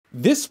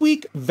This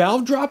week,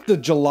 Valve dropped the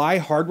July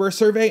hardware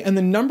survey and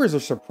the numbers are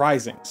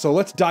surprising, so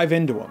let's dive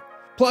into them.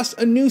 Plus,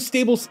 a new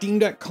stable Steam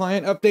Deck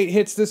client update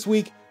hits this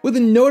week with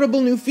a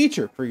notable new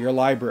feature for your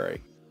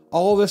library.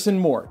 All this and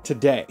more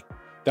today.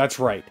 That's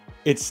right,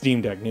 it's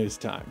Steam Deck news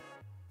time.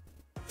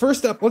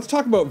 First up, let's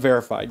talk about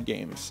verified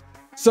games.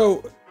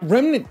 So,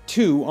 Remnant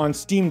 2 on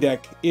Steam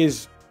Deck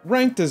is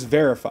ranked as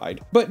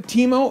verified, but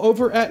Timo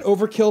over at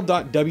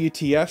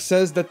overkill.wtf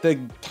says that the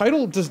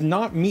title does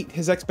not meet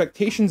his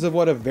expectations of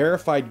what a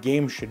verified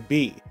game should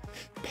be.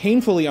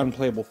 Painfully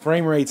unplayable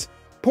frame rates,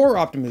 poor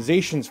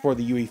optimizations for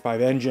the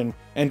UE5 engine,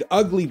 and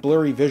ugly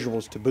blurry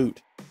visuals to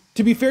boot.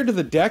 To be fair to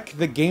the deck,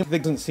 the game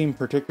doesn't seem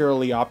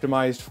particularly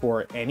optimized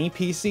for any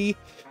PC.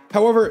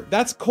 However,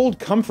 that's cold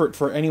comfort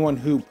for anyone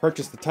who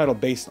purchased the title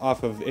based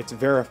off of its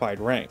verified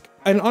rank.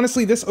 And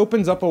honestly, this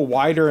opens up a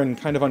wider and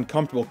kind of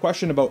uncomfortable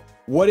question about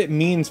what it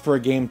means for a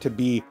game to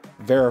be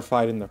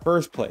verified in the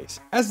first place,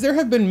 as there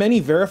have been many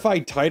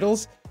verified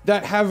titles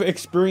that have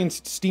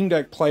experienced Steam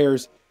Deck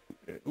players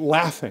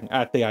laughing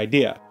at the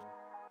idea.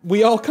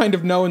 We all kind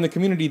of know in the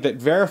community that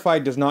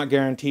verified does not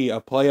guarantee a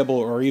playable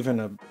or even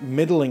a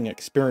middling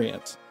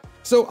experience.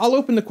 So I'll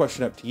open the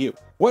question up to you.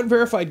 What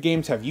verified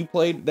games have you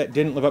played that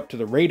didn't live up to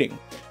the rating?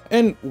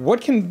 And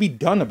what can be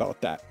done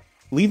about that?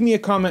 Leave me a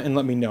comment and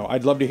let me know.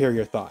 I'd love to hear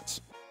your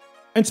thoughts.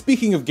 And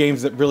speaking of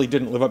games that really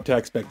didn't live up to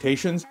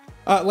expectations,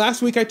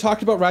 last week I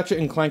talked about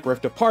Ratchet & Clank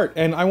Rift Apart,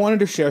 and I wanted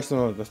to share some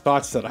of the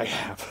thoughts that I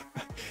have.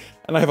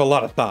 And I have a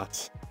lot of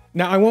thoughts.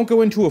 Now, I won't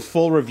go into a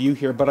full review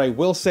here, but I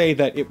will say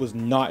that it was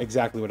not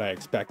exactly what I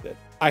expected.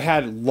 I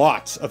had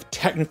lots of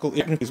technical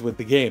issues with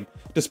the game,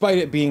 despite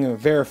it being a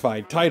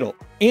verified title.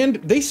 And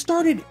they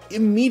started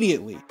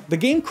immediately. The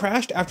game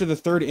crashed after the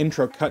third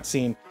intro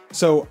cutscene,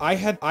 so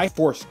I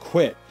forced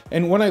quit.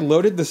 And when I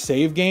loaded the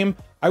save game,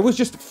 I was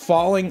just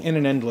falling in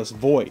an endless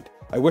void.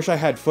 I wish I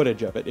had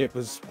footage of it. It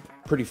was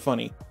pretty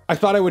funny. I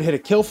thought I would hit a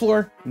kill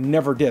floor,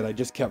 never did, I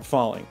just kept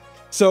falling.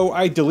 So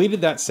I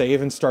deleted that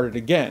save and started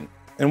again.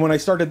 And when I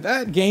started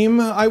that game,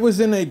 I was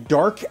in a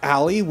dark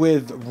alley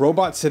with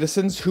robot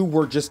citizens who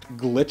were just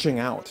glitching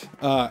out.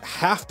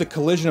 Half the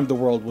collision of the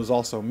world was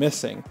also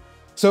missing.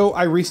 So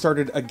I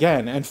restarted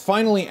again, and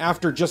finally,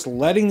 after just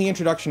letting the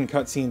introduction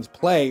cutscenes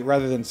play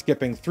rather than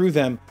skipping through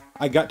them,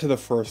 I got to the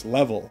first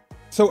level.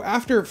 So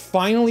after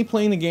finally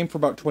playing the game for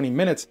about 20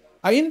 minutes,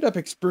 I ended up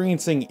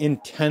experiencing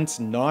intense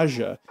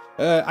nausea.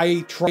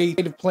 I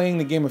tried playing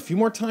the game a few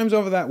more times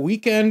over that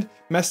weekend,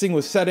 messing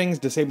with settings,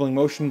 disabling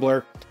motion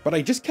blur, but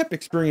I just kept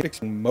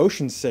experiencing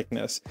motion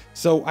sickness,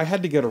 so I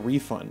had to get a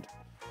refund.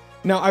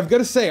 Now, I've got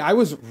to say, I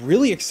was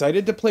really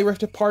excited to play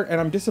Rift Apart, and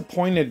I'm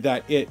disappointed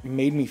that it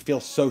made me feel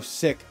so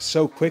sick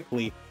so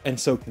quickly and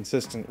so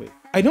consistently.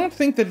 I don't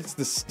think that it's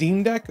the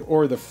Steam Deck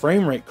or the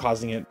frame rate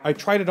causing it. I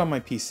tried it on my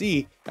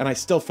PC, and I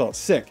still felt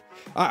sick.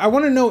 I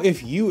want to know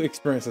if you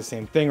experience the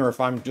same thing or if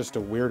I'm just a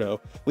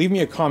weirdo. Leave me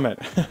a comment.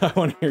 I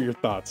want to hear your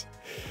thoughts.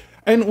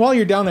 And while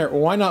you're down there,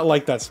 why not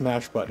like that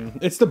smash button?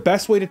 It's the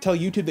best way to tell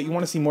YouTube that you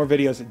want to see more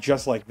videos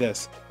just like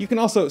this. You can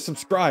also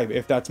subscribe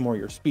if that's more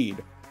your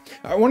speed.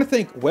 I want to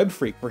thank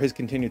WebFreak for his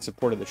continued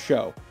support of the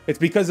show. It's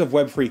because of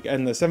WebFreak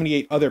and the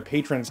 78 other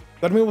patrons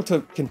that I'm able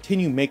to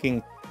continue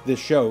making this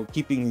show,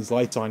 keeping these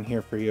lights on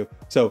here for you.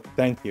 So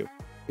thank you.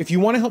 If you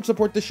want to help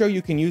support the show,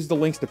 you can use the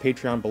links to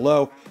Patreon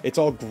below. It's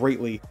all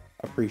greatly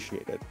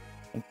appreciated.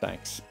 And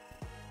thanks.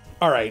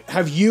 All right,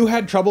 have you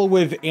had trouble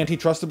with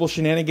anti-trustable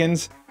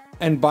shenanigans?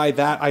 And by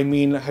that, I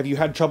mean, have you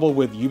had trouble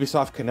with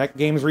Ubisoft Connect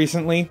games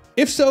recently?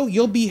 If so,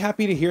 you'll be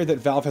happy to hear that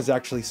Valve has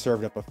actually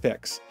served up a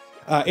fix.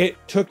 It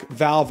took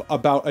Valve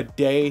about a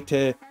day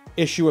to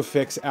issue a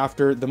fix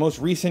after the most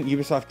recent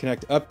Ubisoft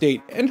Connect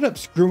update ended up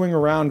screwing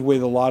around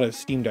with a lot of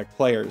Steam Deck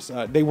players.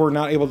 They were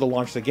not able to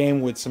launch the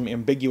game with some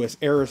ambiguous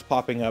errors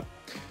popping up.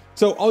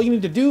 So all you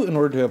need to do in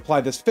order to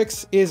apply this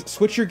fix is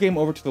switch your game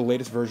over to the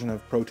latest version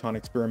of Proton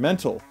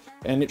Experimental,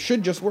 and it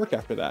should just work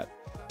after that.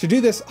 To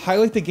do this,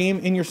 highlight the game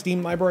in your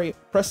Steam library,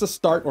 press the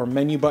Start or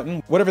Menu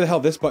button, whatever the hell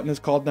this button is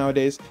called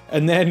nowadays,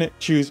 and then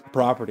choose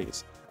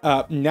Properties.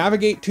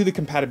 Navigate to the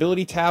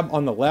Compatibility tab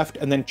on the left,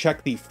 and then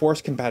check the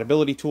Force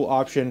Compatibility Tool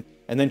option,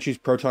 and then choose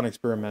Proton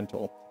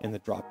Experimental in the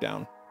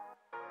dropdown.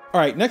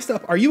 All right, next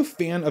up, are you a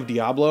fan of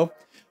Diablo?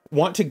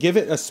 Want to give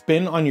it a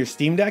spin on your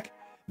Steam Deck?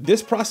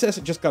 This process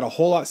just got a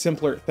whole lot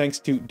simpler thanks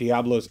to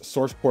Diablo's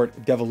source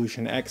port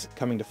Devolution X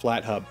coming to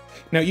FlatHub.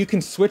 Now you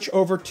can switch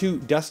over to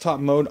desktop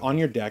mode on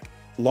your deck,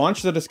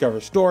 launch the Discover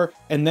Store,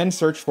 and then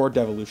search for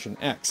Devolution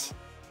X.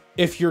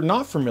 If you're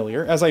not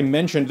familiar, as I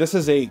mentioned, this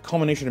is a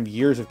culmination of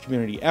years of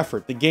community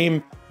effort. The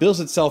game bills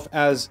itself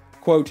as,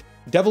 quote,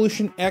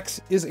 Devolution X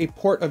is a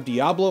port of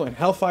Diablo and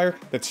Hellfire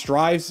that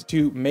strives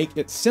to make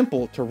it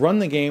simple to run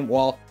the game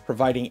while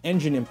providing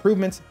engine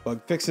improvements,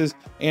 bug fixes,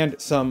 and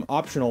some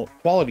optional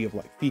quality of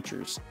life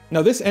features.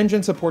 Now, this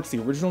engine supports the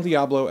original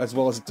Diablo as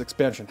well as its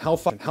expansion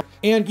Hellfire,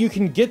 and you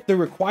can get the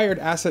required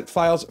asset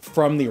files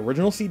from the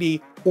original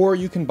CD, or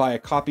you can buy a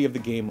copy of the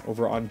game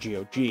over on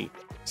GOG.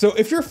 So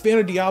if you're a fan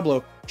of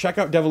Diablo, check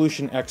out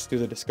Devolution X through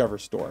the Discover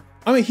Store.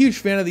 I'm a huge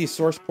fan of these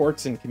source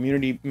ports and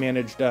community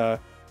managed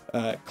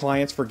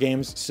clients for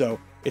games, so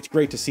it's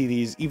great to see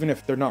these, even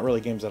if they're not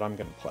really games that I'm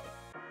going to play.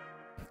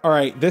 All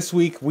right, this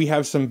week we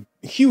have some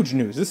huge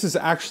news. This is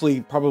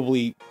actually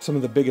probably some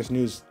of the biggest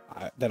news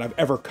that I've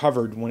ever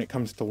covered when it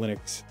comes to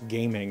Linux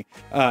gaming.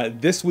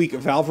 This week,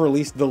 Valve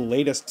released the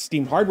latest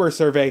Steam hardware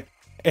survey,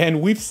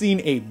 and we've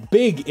seen a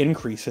big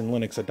increase in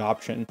Linux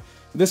adoption.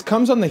 This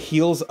comes on the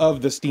heels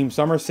of the Steam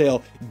Summer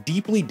Sale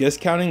deeply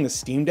discounting the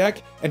Steam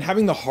Deck and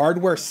having the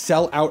hardware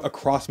sell out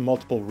across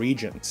multiple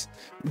regions.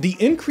 The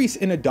increase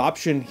in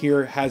adoption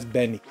here has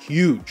been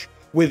huge,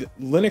 with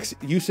Linux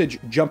usage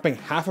jumping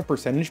 0.5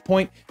 percentage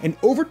point and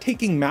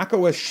overtaking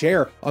macOS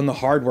share on the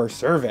hardware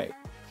survey.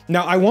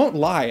 Now, I won't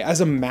lie,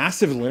 as a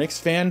massive Linux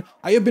fan,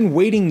 I have been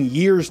waiting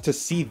years to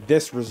see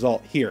this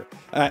result here,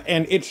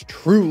 and it's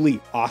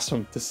truly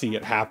awesome to see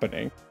it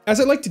happening.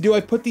 As I like to do,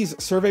 I put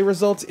these survey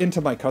results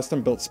into my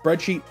custom-built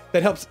spreadsheet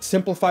that helps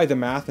simplify the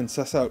math and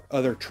suss out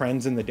other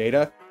trends in the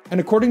data. And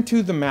according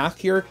to the math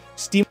here,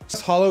 Steam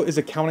Hollow is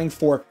accounting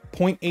for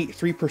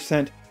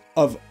 0.83%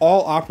 of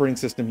all operating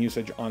system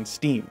usage on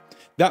Steam.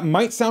 That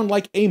might sound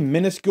like a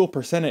minuscule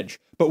percentage,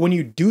 but when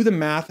you do the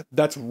math,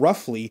 that's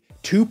roughly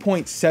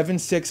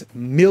 2.76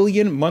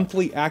 million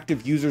monthly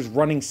active users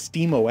running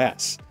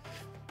SteamOS.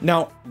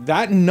 Now,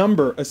 that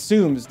number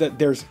assumes that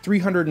there's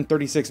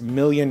 336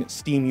 million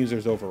Steam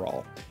users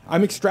overall.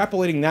 I'm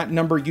extrapolating that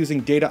number using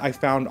data I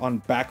found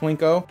on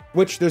Backlinko,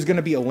 which there's going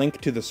to be a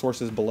link to the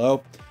sources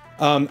below.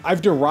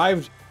 I've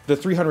derived the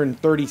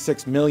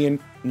 336 million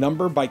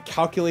number by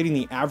calculating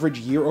the average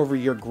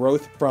year-over-year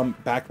growth from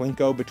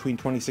Backlinko between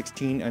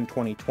 2016 and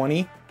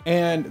 2020,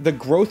 and the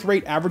growth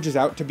rate averages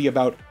out to be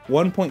about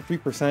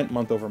 1.3%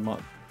 month over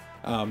month.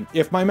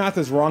 If my math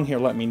is wrong here,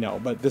 let me know,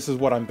 but this is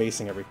what I'm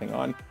basing everything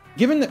on.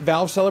 Given that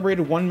Valve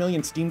celebrated 1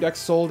 million Steam Decks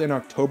sold in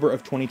October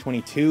of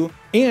 2022,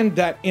 and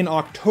that in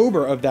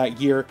October of that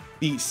year,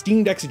 the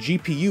Steam Deck's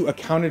GPU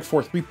accounted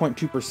for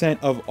 3.2%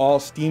 of all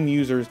Steam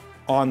users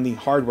on the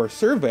hardware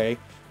survey,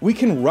 we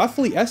can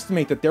roughly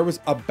estimate that there was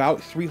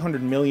about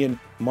 300 million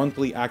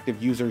monthly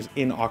active users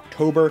in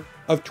October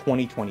of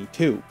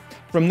 2022.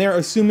 From there,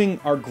 assuming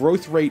our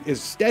growth rate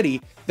is steady,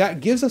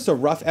 that gives us a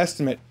rough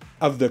estimate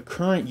of the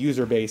current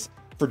user base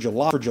for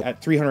July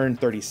at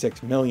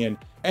 336 million.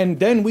 And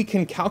then we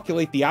can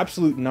calculate the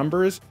absolute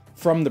numbers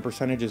from the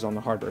percentages on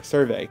the hardware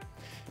survey.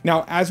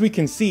 Now, as we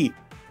can see,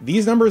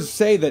 these numbers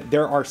say that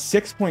there are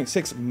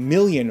 6.6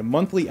 million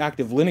monthly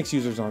active Linux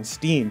users on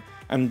Steam,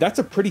 and that's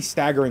a pretty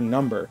staggering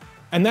number.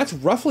 And that's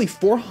roughly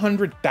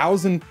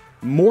 400,000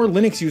 more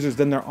Linux users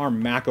than there are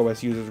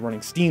macOS users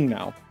running Steam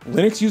now.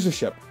 Linux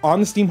usership on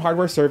the Steam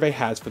hardware survey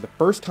has, for the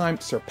first time,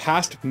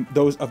 surpassed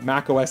those of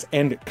macOS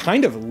and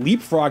kind of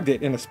leapfrogged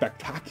it in a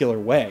spectacular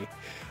way.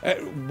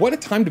 What a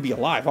time to be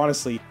alive,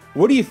 honestly.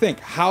 What do you think?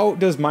 How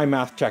does my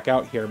math check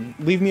out here?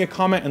 Leave me a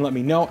comment and let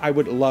me know. I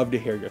would love to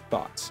hear your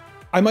thoughts.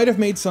 I might have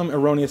made some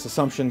erroneous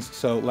assumptions,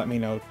 so let me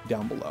know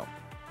down below.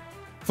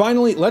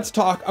 Finally, let's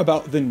talk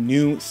about the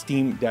new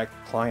Steam Deck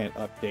client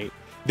update.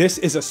 This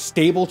is a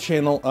stable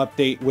channel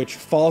update, which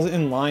falls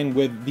in line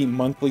with the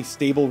monthly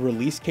stable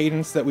release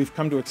cadence that we've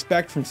come to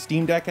expect from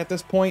Steam Deck at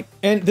this point.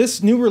 And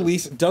this new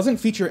release doesn't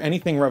feature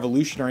anything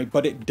revolutionary,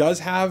 but it does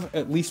have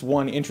at least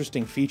one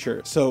interesting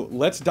feature. So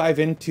let's dive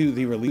into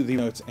the release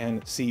notes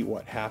and see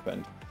what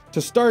happened. To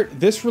start,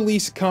 this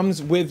release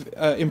comes with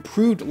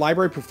improved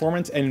library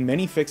performance and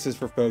many fixes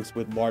for folks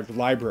with large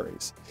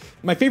libraries.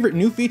 My favorite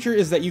new feature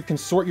is that you can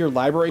sort your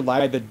library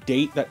by the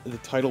date that the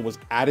title was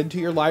added to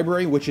your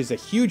library, which is a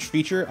huge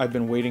feature I've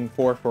been waiting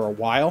for a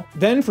while.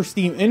 Then for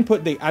Steam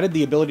Input, they added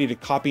the ability to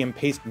copy and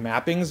paste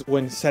mappings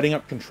when setting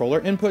up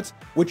controller inputs,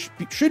 which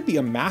should be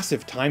a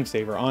massive time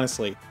saver,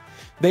 honestly.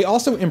 They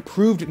also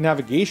improved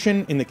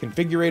navigation in the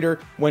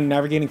configurator when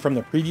navigating from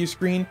the preview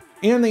screen,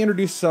 and they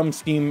introduced some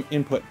Steam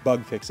Input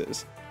bug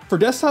fixes. For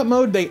desktop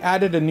mode, they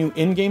added a new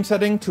in-game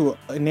setting to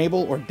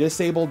enable or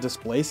disable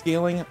display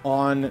scaling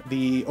on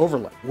the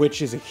overlay,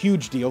 which is a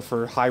huge deal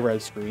for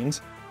high-res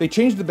screens. They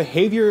changed the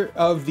behavior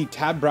of the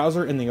tab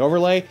browser in the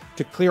overlay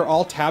to clear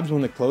all tabs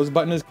when the close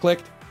button is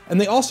clicked, and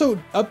they also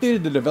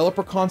updated the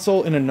developer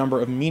console in a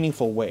number of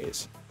meaningful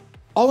ways.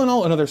 All in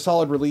all, another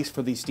solid release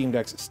for the Steam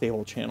Deck's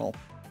stable channel.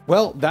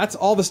 Well, that's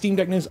all the Steam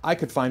Deck news I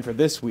could find for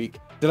this week.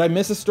 Did I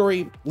miss a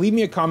story? Leave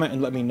me a comment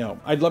and let me know.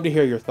 I'd love to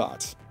hear your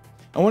thoughts.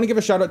 I want to give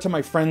a shout out to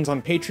my friends on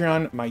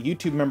Patreon, my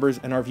YouTube members,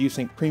 and our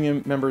ViewSync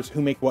Premium members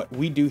who make what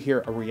we do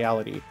here a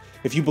reality.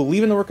 If you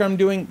believe in the work I'm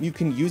doing, you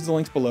can use the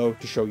links below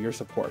to show your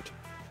support.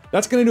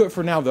 That's going to do it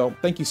for now, though.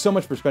 Thank you so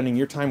much for spending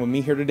your time with me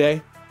here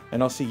today,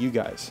 and I'll see you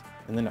guys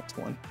in the next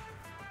one.